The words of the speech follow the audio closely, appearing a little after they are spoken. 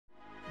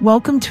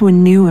Welcome to a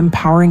new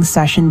empowering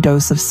session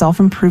dose of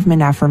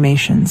self-improvement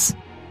affirmations.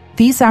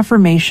 These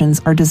affirmations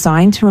are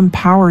designed to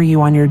empower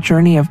you on your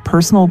journey of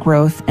personal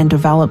growth and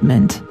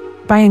development.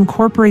 By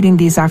incorporating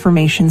these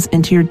affirmations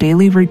into your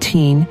daily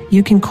routine,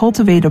 you can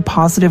cultivate a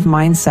positive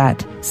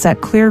mindset,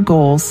 set clear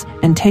goals,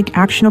 and take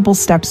actionable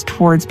steps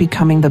towards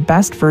becoming the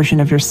best version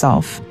of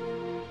yourself.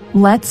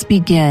 Let's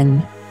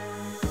begin.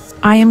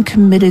 I am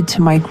committed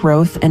to my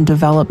growth and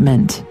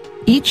development.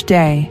 Each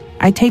day,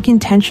 I take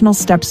intentional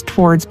steps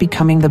towards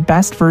becoming the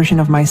best version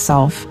of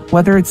myself,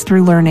 whether it's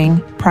through learning,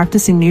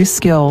 practicing new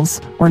skills,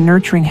 or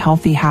nurturing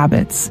healthy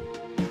habits.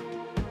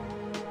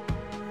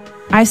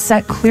 I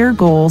set clear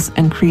goals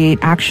and create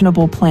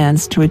actionable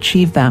plans to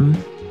achieve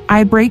them.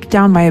 I break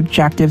down my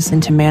objectives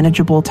into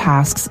manageable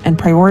tasks and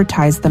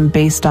prioritize them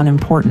based on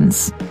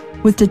importance.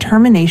 With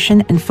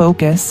determination and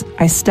focus,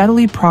 I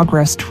steadily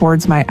progress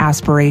towards my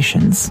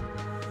aspirations.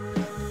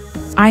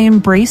 I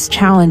embrace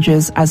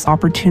challenges as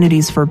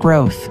opportunities for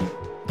growth.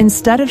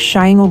 Instead of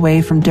shying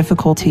away from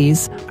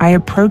difficulties, I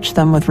approach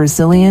them with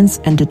resilience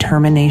and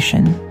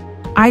determination.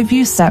 I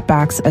view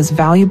setbacks as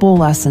valuable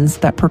lessons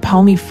that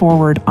propel me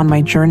forward on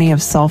my journey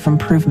of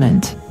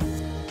self-improvement.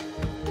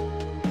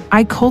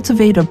 I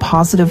cultivate a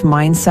positive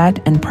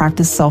mindset and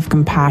practice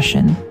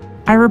self-compassion.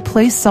 I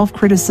replace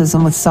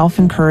self-criticism with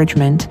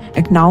self-encouragement,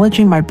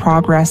 acknowledging my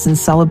progress and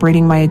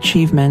celebrating my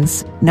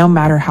achievements, no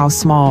matter how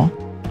small.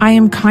 I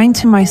am kind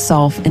to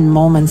myself in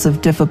moments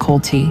of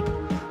difficulty.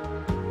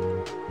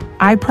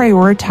 I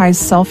prioritize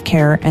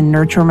self-care and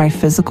nurture my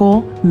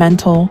physical,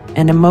 mental,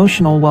 and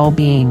emotional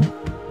well-being.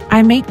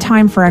 I make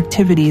time for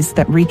activities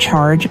that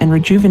recharge and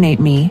rejuvenate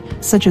me,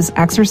 such as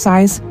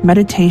exercise,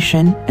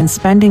 meditation, and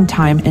spending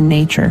time in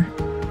nature.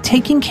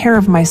 Taking care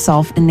of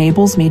myself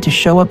enables me to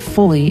show up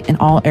fully in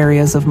all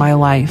areas of my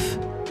life.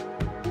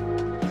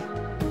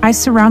 I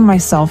surround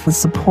myself with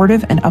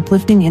supportive and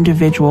uplifting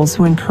individuals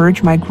who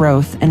encourage my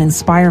growth and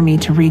inspire me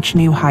to reach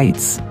new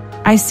heights.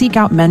 I seek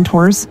out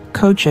mentors,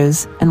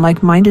 coaches, and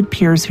like-minded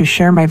peers who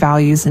share my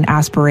values and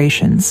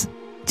aspirations.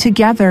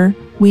 Together,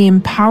 we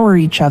empower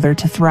each other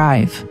to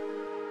thrive.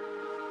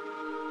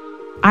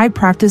 I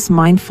practice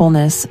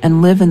mindfulness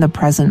and live in the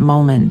present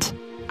moment.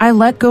 I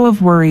let go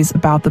of worries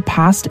about the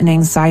past and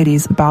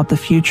anxieties about the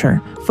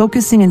future,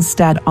 focusing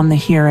instead on the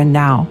here and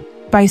now.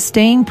 By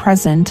staying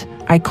present,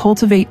 I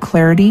cultivate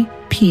clarity,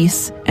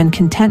 peace, and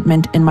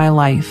contentment in my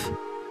life.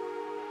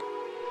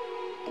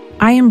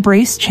 I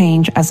embrace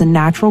change as a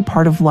natural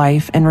part of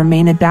life and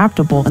remain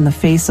adaptable in the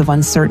face of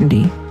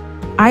uncertainty.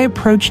 I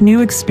approach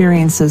new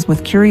experiences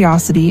with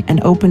curiosity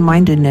and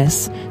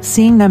open-mindedness,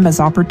 seeing them as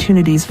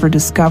opportunities for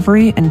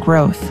discovery and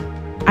growth.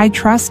 I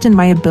trust in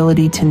my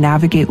ability to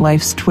navigate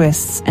life's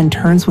twists and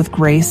turns with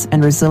grace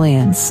and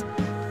resilience.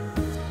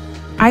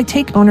 I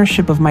take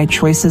ownership of my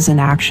choices and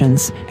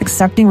actions,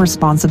 accepting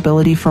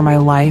responsibility for my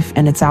life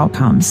and its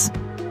outcomes.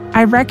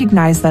 I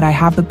recognize that I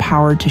have the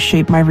power to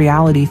shape my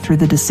reality through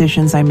the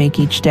decisions I make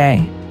each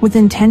day. With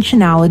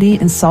intentionality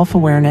and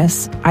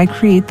self-awareness, I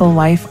create the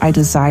life I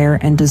desire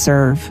and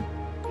deserve.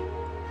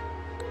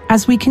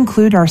 As we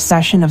conclude our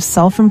session of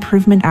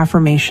self-improvement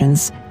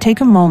affirmations, take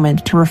a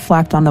moment to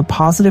reflect on the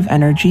positive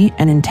energy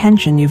and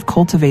intention you've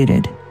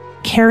cultivated.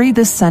 Carry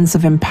this sense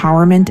of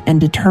empowerment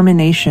and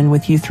determination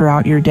with you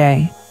throughout your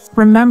day.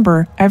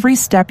 Remember, every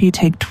step you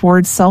take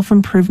towards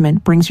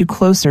self-improvement brings you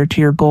closer to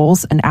your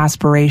goals and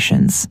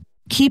aspirations.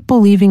 Keep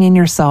believing in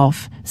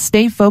yourself,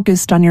 stay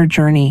focused on your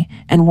journey,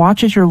 and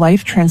watch as your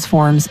life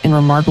transforms in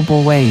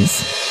remarkable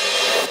ways.